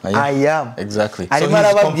yarari, I am. Exactly. So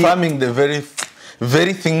he's confirming the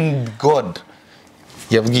very thing God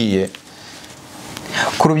yabwiye.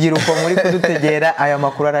 Ku rubyiruko muri kudutegera aya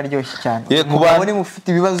makuru araryoshye cyane. Mubone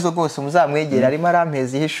mufite ibibazo rwose muzamwegera, arimo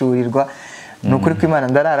arampeza ihishurirwa nukuri ko Imana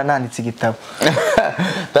ndarara nanditse igitabo.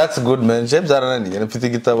 That's good man. James arananiye mfite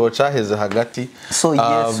igitabo cyaheze hagati. So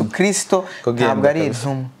Yesu Kristo ntabwo ari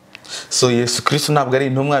intumwa. So Yesu Kristo ntabwo ari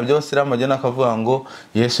intumwa. By'abasiramu bajya nakavuga ngo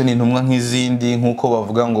Yesu ni intumwa nk'izindi, nkuko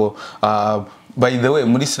bavuga ngo by the way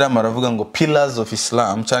muri Islam aravuga ngo pillars of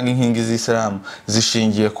Islam cyangwa inkingi z'Islam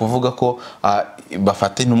zishingiye kuvuga ko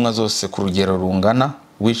bafata intumwa zose ku rugero rungana,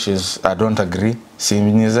 which is I don't agree.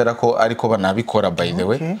 Sinizera ko ariko banabikora by the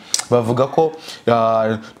way. Bavuga ko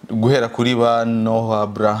guhera kuri ba Noah,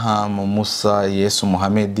 Abraham, Musa, Yesu,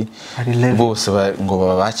 Muhammad bose ngo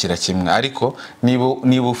babakira kimwe. Ariko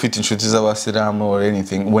niba ufite inshuti z'abasiramu or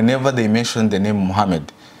anything, whenever they mention the name Muhammad,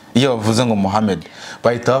 iyo bavuze ngo Muhammad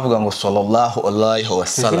bahita bavuga ngo sallallahu alaihi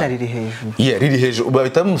wasallam, riri hejuru,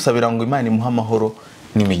 bahita bamusabira ngo Imana imuha amahoro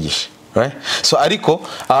n'imigisha, right? So ariko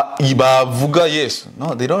bavuga Yesu,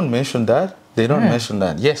 no, they don't mention that.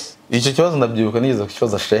 Yes, icyo kibazo ndabyibuka nigeze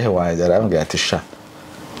kukibaza shehe wanjye, arambwira ati sha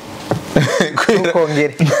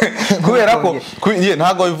kubera ko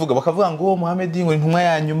ntago bivuga, bakavuga ngo Muhammad ngo intumwa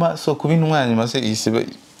ya nyuma. So kuba intumwa ya nyuma se isibe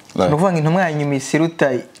nuvuga ngo intumwa ya nyuma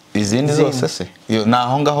isiruta izindi zose se,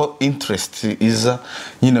 naho ngaho interest iza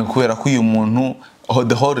nyine, kubera ko uyu muntu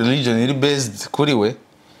the whole religion is based kuri we,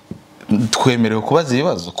 twemerewe kubaza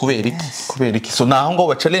ibibazo kubera iki. So naho ngo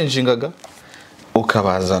bacalengingaga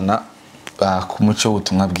ukabazana ku muco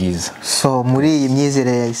w'ubutumwa bwiza. So muri iyi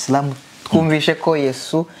myizere ya Islam twumvishe ko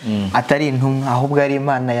Yesu atari intumwa, ahubwo ari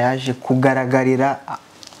Imana yaje kugaragarira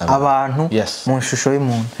abantu mu shusho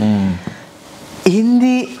y'umuntu.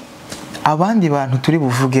 Indi abandi bantu turi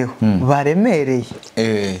buvugeho baremereye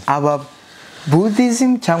aba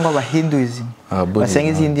Buddhism cyangwa aba Hinduism, basenga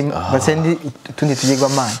izindi tundi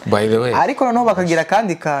tugirwamana, ariko noneho bakagira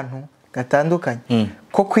kandi kantu gatandukanye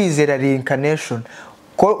ko kwizera reincarnation,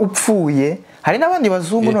 ko upfuye hari n'abandi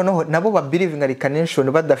bazungu noneho nabo ba believing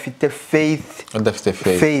reincarnation badafite faith.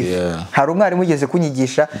 Yeah. Hari umwarimu ugeze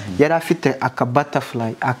kunyigisha yari afite aka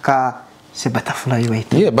butterfly butterfly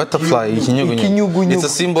wait. Yeah, butterfly ikinyugunyugu. It's a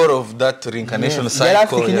symbol of that reincarnation cycle. Yari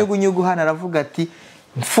afite ikinyugunyugu hano aravuga ati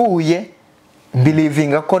mfuye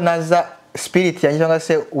believing ko naza spirit yanjye cyangwa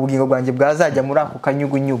se ubugingo bwanjye bwazajya muri ako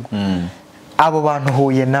kanyugunyugu. Abo bantu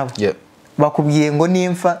huye nabo. Bakubwiye ngo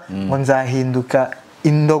nimfa ngo nzahinduka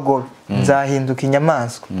indogobe, nzahinduka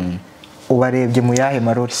inyamaswa. Ubarebye mu yahe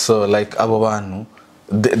marori. So like abo bantu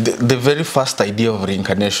the very first idea of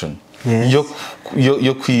reincarnation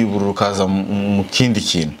yo kwiburukaza mu kindi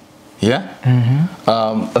kintu. Yeah?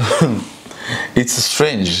 It's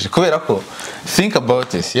strange kubera ko think about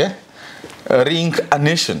this, yeah?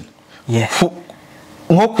 Reincarnation. Yeah.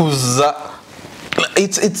 Nko kuza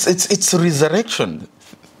it's resurrection.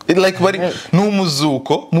 Like no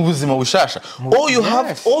muzuko mu buzima bushasha. All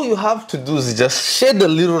you have to do is just shed a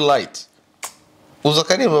little light.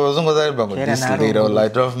 Uzakareba bazungu zaririmba this little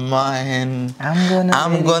light of mine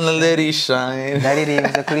I'm gonna let it shine.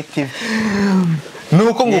 Ndaririmba kuri TV.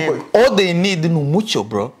 Nuko nguko all they need ni umucyo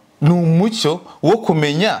bro. Ni umucyo wo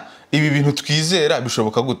kumenya ibi bintu twizera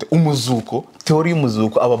bishoboka gute. Umuzuko, teori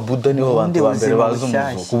y'umuzuko, aba Buddha niho bantu bambere baza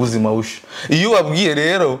umuzuko, ubuzima busha. Iyo wabwiye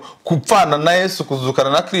rero kupfana na Yesu kuzukana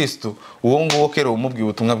na Kristo, uwo nguwo kero umubwiye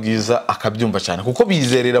ubutumwa bwiza akabyumva cyane kuko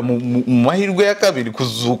bizerera mu mahirwe ya kabiri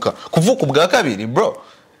kuzuka, kuvuka ubwa kabiri bro.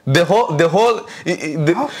 The whole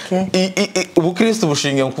ubu Kristo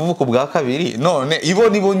bushingiye mu kuvuka ubwa kabiri. None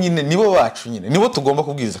nibo nyine nibo bacu nyine nibo tugomba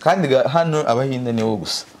kubwiza kandi hano Abahinde nibo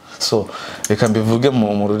gusa. So reka mbivuge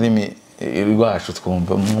mu rurimi rwacu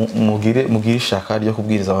twumva mugire ishaka ryo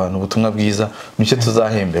kubwiriza abantu ubutumwa bwiza nicyo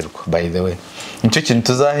tuzahemberwa. By the way nicyo kintu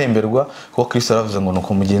tuzahemberwa kuko Kristo aravuze ngo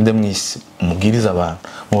nuko mugende mwisi mubwiriza abantu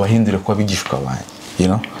mubahindure kuba bigishwa abantu, you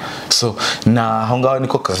know. So na aho ngaho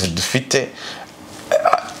niko kazi dufite.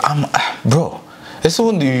 Bro ese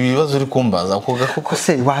ubundi ibibazo uri kumbaza kuko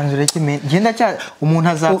se wanzure kimwe genda cya umuntu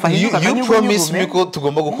azapfa hinduka you promise me ko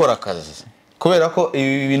tugomba gukora akazi kubera ko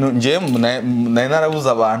ibi bintu ngiye narabuze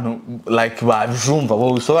abantu like babijumva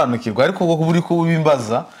bo bisobanukirwa ariko ubwo buri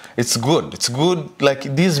kubimbaza it's good like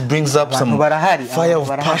this brings up some fire of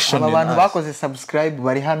passion. Abantu bakoze subscribe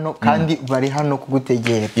bari hano kandi bari hano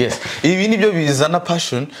kugutegera. Yes, ibi nibyo bizana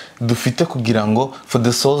passion dufite kugira ngo for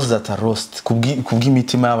the souls that are lost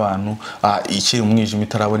kubw'imitima y'abantu ikiri umwijima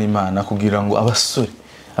itarabona Imana kugira ngo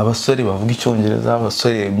abasore bavuga icyongereza,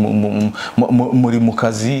 abasore muri mu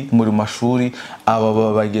kazi, muri mashuri,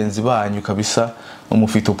 aba bagenzi banyu kabisa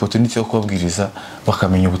umufite opportunity yo kubabwiriza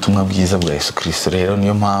bakamenya ubutumwa bwiza bwa Yesu Kristo. Rero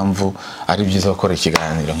niyo mpamvu ari byiza gukora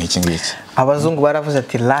ikiganiro nk'iki ngiki. Abazungu baravuze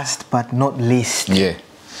ati last but not least. Yeah.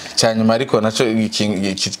 Cyanyuma ariko naco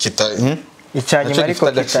icyanyuma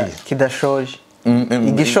ariko kidashoje.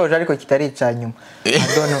 Igishoje ariko kitari icyanyuma. I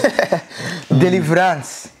don't know.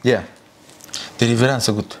 Deliverance. Yeah.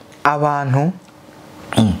 Deliverance gute? Abantu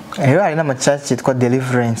hari n'amacaci yitwa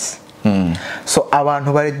deliverance. So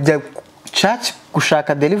abantu bari church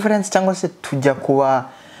gushaka deliverance cyangwa se tujya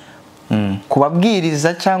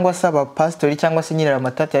kubabwiriza cyangwa se abapastori cyangwa se nyine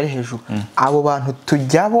amatati ari hejuru. Abo bantu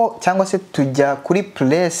tujyabo cyangwa se tujya kuri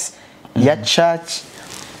place ya church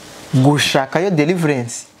gushaka yo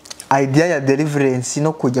deliverance. Idea ya deliverance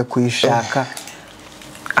no kujya kuyishaka.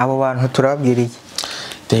 Abo bantu turababwiriye.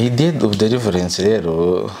 The idea of deliverance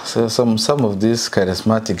rero some of these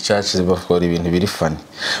charismatic churches bakora ibintu biri funny.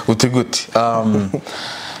 Uti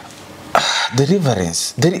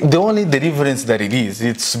deliverance, the only deliverance that it is,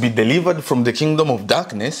 it's to be delivered from the kingdom of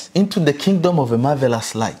darkness into the kingdom of a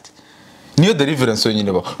marvelous light. Niyo deliverance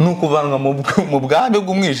yonyine ba nukuvanwa mu bwami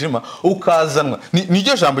bw'umwijima ukazanwa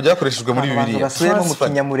niryo jambo ryakoreshejwe muri Bibiliya. Basubiremo mu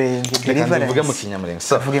kinyamurenge deliverance. Vuge mu kinyamurenge.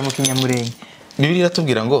 Vuge mu kinyamurenge. Bibiliya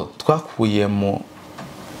iratubwira ngo twakuye mu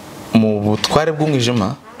butware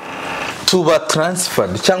bw'umwijima tuba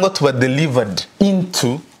transferred cyangwa tuba delivered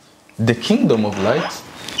into the kingdom of light,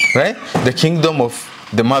 right? The kingdom of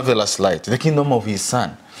the marvelous light, the kingdom of his son.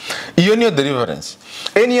 Iyo niyo deliverance.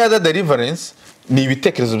 Any other deliverance ni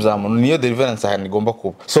ibitekerezo bya muntu, niyo deliverance ahantu igomba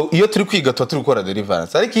kuba. So iyo turi kwiga tuba turi gukora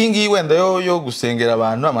deliverance, ariko iyi ngiyi wenda yo gusengera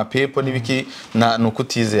abantu amapepo n'ibiki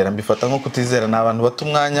n'ukutizera, mbifata nko kutizera n'abantu bata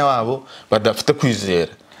umwanya wabo badafite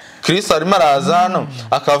kwizera. Kristo arimo araza hano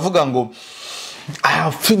akavuga ngo I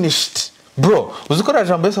have finished. Bro, uzikora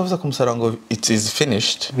jambo Yesu avuze ku musaraba ngo it is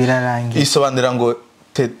finished. Birarangiye. Isobanura ngo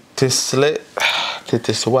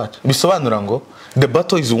what? Bisobanura ngo the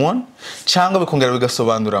battle is won cyangwa bikongera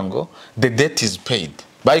bigasobanura ngo the debt is paid.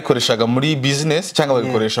 Bayikoreshaga muri business cyangwa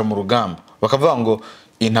bayikoresha mu rugamba. Bakavuga ngo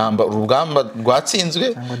urugamba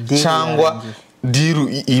rwatsinzwe cyangwa deal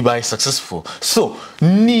ibaye successful. So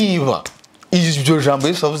niba ibyo jambo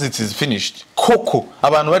Yesu avuze it is finished koko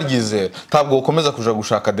abantu baryizera ntabwo ukomeza kuja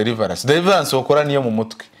gushaka deliverance wakora niyo mu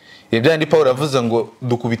mutwe. Ibyandi Paul yavuze ngo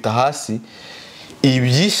dukubita hasi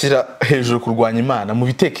ibyishyira hejuru kurwanya Imana mu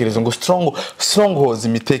bitekerezo ngo strongholds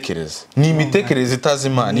imitekerereze ni imitekerereze itazi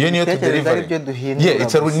Imana iyo niyo to deliver. Yeah,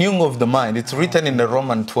 it's a renewing of the mind. It's written in the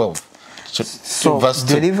Roman 12. So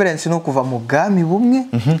deliverance no kuva mu bwami bumwe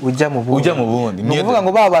ujya mu bundi. Ni ukuvuga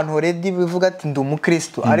ngo ba bantu already bivuga ati ndi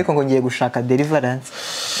umukristo ariko ngo ngiye gushaka deliverance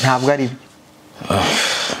ntabwo ari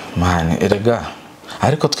man erega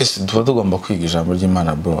ariko twese tuba tugomba kwiga ijambo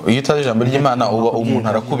ry'Imana bro. Iyo utazi ijambo ry'Imana umuntu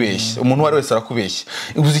arakubeshya, umuntu wari wese arakubeshya.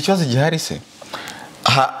 Ubuze ikibazo gihari se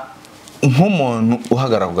nk'umuntu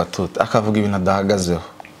uhagarara ku gatuta akavuga ibintu adahagazeho,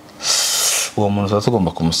 uwo muntu tuba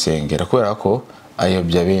tugomba kumusengera kubera ko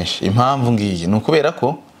ayobya benshi. Impamvu ngiyi ni ukubera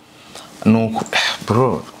ko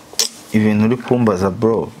bro ibintu uri kumbaza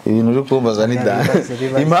bro, ibintu uri kumbaza ni da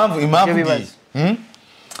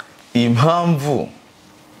impamvu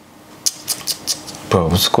bro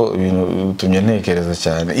usko ibintu tumye ntekereza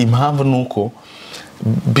cyane. Impamvu nuko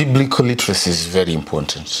biblical literacy is very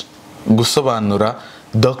important. Gusobanura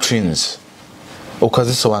doctrines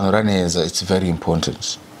ukazisobanura neza, it's very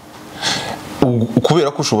important.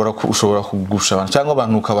 Kubera ko ushobora kugusha abantu cyangwa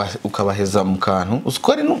abantu ukabaheza mu kantu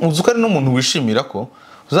uzukari n'umuntu wishimira ko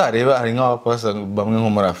uzareba hari nk'abapasa bamwe nko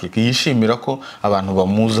muri Afrika yishimira ko abantu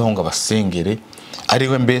bamuzaho ngo abasengere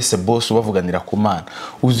ariwe mbese boss ubavuganira ku Mana.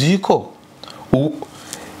 Uzi ko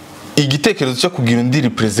igitekerezo cyo kugira undi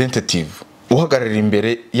representative uhagarara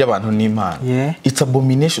imbere y'abantu n'Imana, it's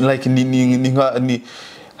abomination. Like ni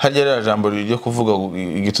harya jambo ryo kuvuga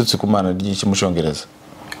igitutsi ku Mana ry'iki mu Cyongereza,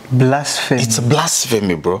 blasphemy. It's a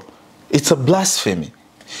blasphemy bro, it's a blasphemy.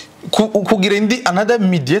 Kugira indi another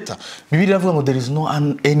mediator. Bibiliya avuga ngo there is no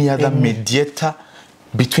any other mediator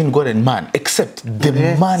between God and man except the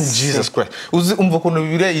man Jesus Christ. Uzi umva ko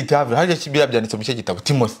Bibiliya yitavye harya kibiya byanditse mu gitabo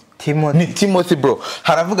Timothy bro.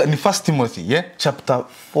 Haravuga ni 1 Timothy chapter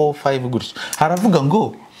 4-5 gutyo. Haravuga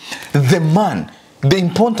ngo the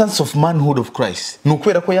importance of manhood of Christ.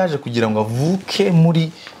 Nukwera ko yaje kugira ngo avuke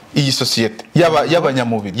muri iyi societe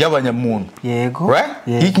y'abanyamubiri y'abanyamuntu,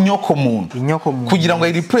 right? Inyoko muntu kugira ngo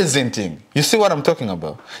representing. You see what I'm talking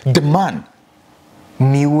about? The man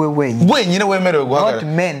niwe wenyine wemerewe guhagarara.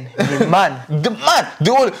 Not men, the man. The man.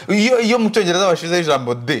 Iyo mu Cyongereza bashize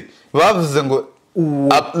ijambo de bavuze ngo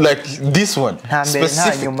like this one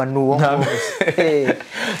specific.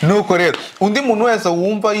 Nuko rero undi muntu wese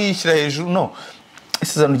wumva yishyira hejuru no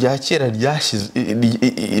isezerano rya kera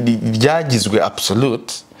ryagizwe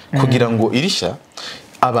absolute kugira ngo irisha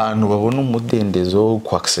abantu babone umudendezo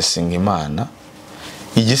wo accessing Imana.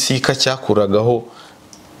 Igisika cyakuragaho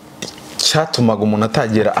cyatumaga umuntu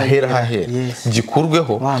atagera ahera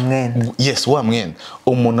gikurweho wa mwenda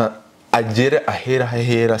umuntu agere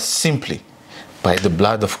ahera simply by the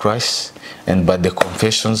blood of Christ and by the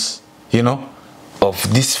confessions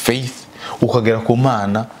of this faith ukagera ku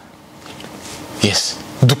Mana. Yes.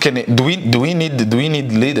 Do we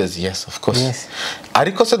need leaders? Yes, of course. Yes.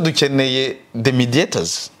 Ariko se dukeneye the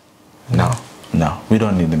mediators? No, we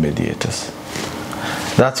don't need the mediators.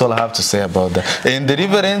 That's all I have to say about that. And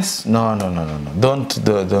deliverance? No.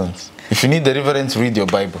 Don't. If you need deliverance, read your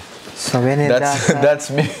Bible. So that's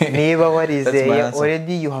me.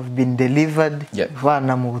 Already you have been delivered.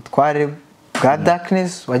 Vana mu butware bwa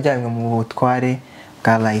darkness wajyanywe mu butware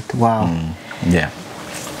bwa light. Wow. Yeah.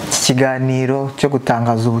 Ikiganiro cyo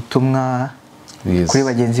gutangaza ubutumwa kuri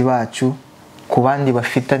bagenzi bacu ku bandi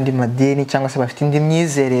bafite andi madini cyangwa se bafite indi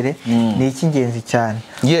myizerere ni icy'ingenzi cyane.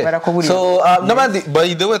 So nabandi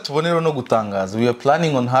by the way tubonero no gutangaza, we are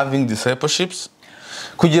planning on having discipleships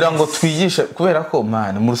kugira ngo twigishe kubera ko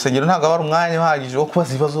man mu rusengero ntago ari umwanya uhagije wo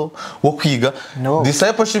kubaza ibibazo wo kwiga.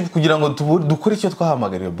 Discipleship kugira ngo dukore icyo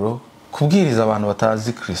twahamagariye bro, kubwiriza abantu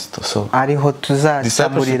batazi Kristo. So ariho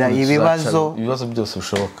tuzasamurira ibibazo byose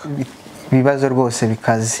bishoboka, ibibazo rwose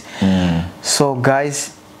bikaze. So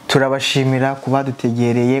guys, turabashimira kuba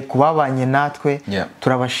dutegereye kubabanye natwe.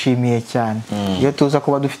 Turabashimiye cyane. Iyo tuza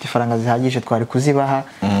kuba dufite ifaranga zihagije twari kuzibaha,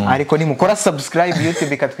 ariko nimukora subscribe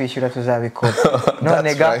YouTube ikatwishyura tuzabikora.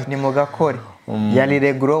 None ni mugakore. Yari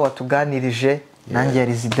Regro watuganirije, nanjye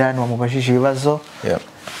yari Zidane wamubajije ibibazo.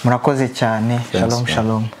 Murakoze cyane.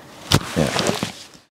 Shalom. Yeah.